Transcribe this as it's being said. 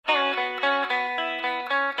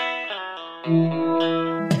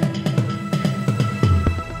You're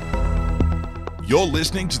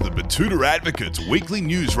listening to the Batuta Advocate's weekly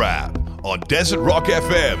news wrap on Desert Rock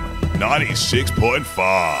FM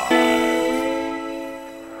 96.5.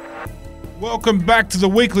 Welcome back to the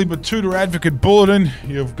weekly Batuta Advocate Bulletin.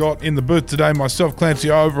 You've got in the booth today myself, Clancy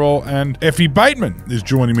Overall, and Effie Bateman is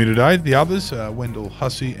joining me today. The others, Wendell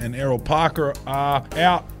Hussey and Errol Parker, are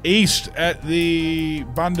out east at the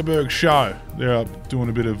Bundaberg show. They're doing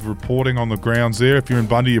a bit of reporting on the grounds there. If you're in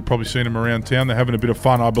Bundy, you've probably seen them around town. They're having a bit of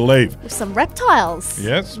fun, I believe. With some reptiles.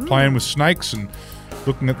 Yes, playing with snakes and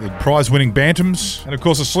looking at the prize-winning bantams. And, of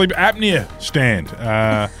course, a sleep apnea stand.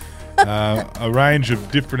 A range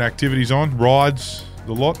of different activities on, rides,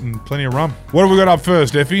 the lot, and plenty of rum. What have we got up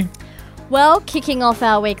first, Effie? Well, kicking off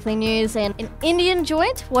our weekly news, and an Indian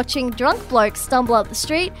joint watching drunk blokes stumble up the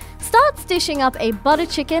street starts dishing up a butter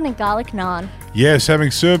chicken and garlic naan. Yes, having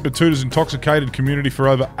served Batuta's intoxicated community for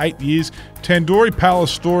over 8 years, Tandoori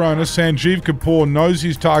Palace store owner Sanjeev Kapoor knows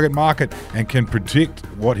his target market and can predict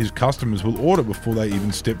what his customers will order before they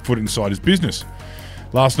even step foot inside his business.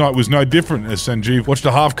 Last night was no different as Sanjeev watched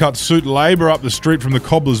a half-cut suit labour up the street from the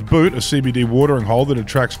Cobbler's Boot, a CBD watering hole that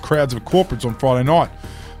attracts crowds of corporates on Friday night.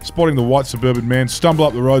 Spotting the white suburban man stumble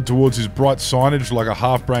up the road towards his bright signage like a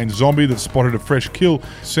half-brained zombie that spotted a fresh kill,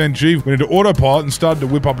 Sanjeev went into autopilot and started to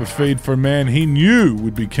whip up a feed for a man he knew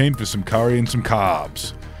would be keen for some curry and some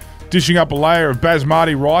carbs. Dishing up a layer of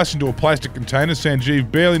basmati rice into a plastic container, Sanjeev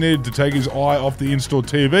barely needed to take his eye off the in-store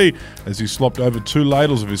TV as he slopped over 2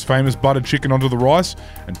 ladles of his famous butter chicken onto the rice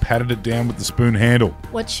and patted it down with the spoon handle.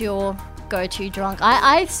 What's your go-to drunk?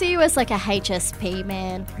 I see you as like a HSP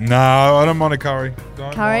man. No, I don't mind a curry.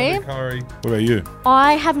 Curry? What about you?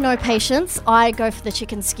 I have no patience. I go for the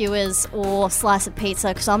chicken skewers or slice of pizza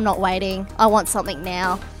because I'm not waiting. I want something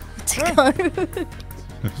now to go.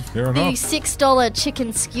 Fair enough. The $6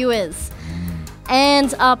 chicken skewers.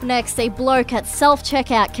 And up next, a bloke at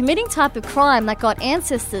self-checkout committing type of crime that got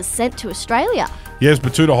ancestors sent to Australia. Yes,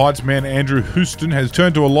 Batuta Heights man Andrew Houston has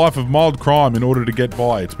turned to a life of mild crime in order to get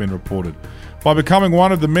by, it's been reported. By becoming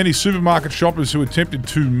one of the many supermarket shoppers who attempted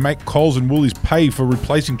to make Coles and Woolies pay for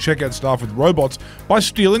replacing checkout staff with robots by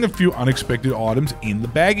stealing a few unexpected items in the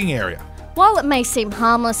bagging area. While it may seem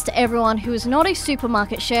harmless to everyone who is not a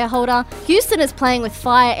supermarket shareholder, Houston is playing with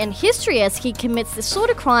fire and history as he commits the sort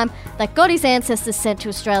of crime that got his ancestors sent to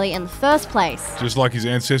Australia in the first place. Just like his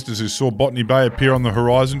ancestors who saw Botany Bay appear on the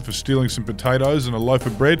horizon for stealing some potatoes and a loaf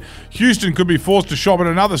of bread, Houston could be forced to shop at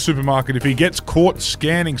another supermarket if he gets caught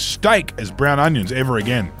scanning steak as brown onions ever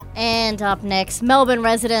again. And up next, Melbourne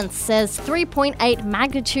residents says 3.8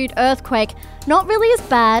 magnitude earthquake not really as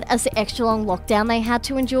bad as the extra long lockdown they had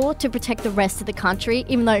to endure to protect the rest of the country,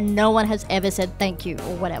 even though no one has ever said thank you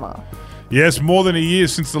or whatever. Yes, more than a year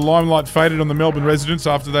since the limelight faded on the Melbourne residents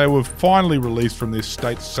after they were finally released from their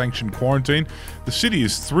state-sanctioned quarantine, the city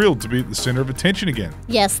is thrilled to be at the centre of attention again.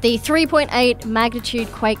 Yes, the 3.8 magnitude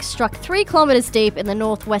quake struck 3 kilometres deep in the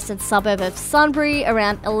northwestern suburb of Sunbury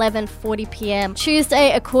around 11:40 p.m.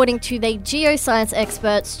 Tuesday, according to the geoscience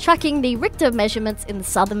experts tracking the Richter measurements in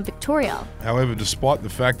southern Victoria. However, despite the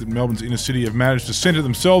fact that Melbourne's inner city have managed to centre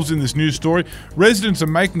themselves in this news story, residents are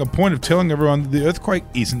making a point of telling everyone that the earthquake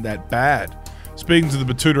isn't that bad. Speaking to the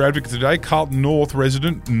Batuta Advocate today, Carlton North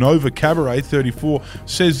resident Nova Cabaret, 34,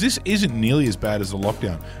 says this isn't nearly as bad as the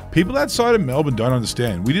lockdown. People outside of Melbourne don't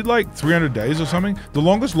understand. We did like 300 days or something, the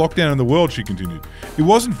longest lockdown in the world, she continued. It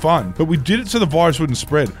wasn't fun, but we did it so the virus wouldn't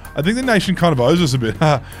spread. I think the nation kind of owes us a bit.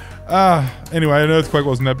 Anyway, an earthquake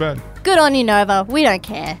wasn't that bad. Good on you, Nova. We don't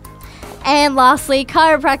care. And lastly,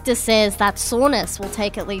 chiropractor says that soreness will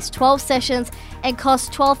take at least 12 sessions and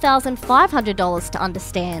cost $12,500 to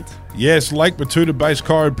understand. Yes, Lake Batuta-based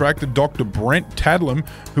chiropractor Dr. Brent Tadlam,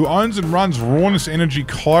 who owns and runs Rawness Energy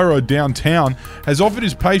Chiro downtown, has offered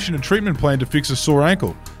his patient a treatment plan to fix a sore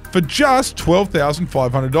ankle for just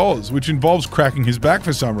 $12,500, which involves cracking his back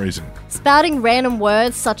for some reason. Spouting random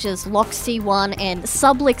words such as LOX-C1 and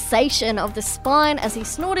subluxation of the spine as he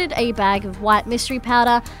snorted a bag of white mystery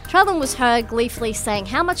powder, Tradlin was heard gleefully saying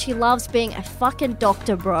how much he loves being a fucking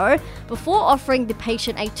doctor, bro, before offering the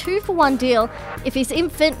patient a 2-for-1 deal if his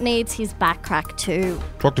infant needs his back cracked too.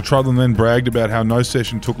 Dr. Tradlin then bragged about how no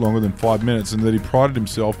session took longer than 5 minutes and that he prided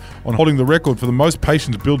himself on holding the record for the most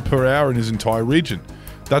patients billed per hour in his entire region.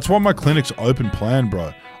 That's why my clinic's open plan,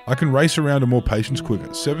 bro. I can race around to more patients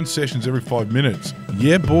quicker. 7 sessions every 5 minutes.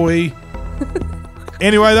 Yeah, boy.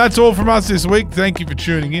 Anyway, that's all from us this week. Thank you for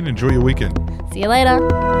tuning in. Enjoy your weekend. See you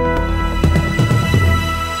later.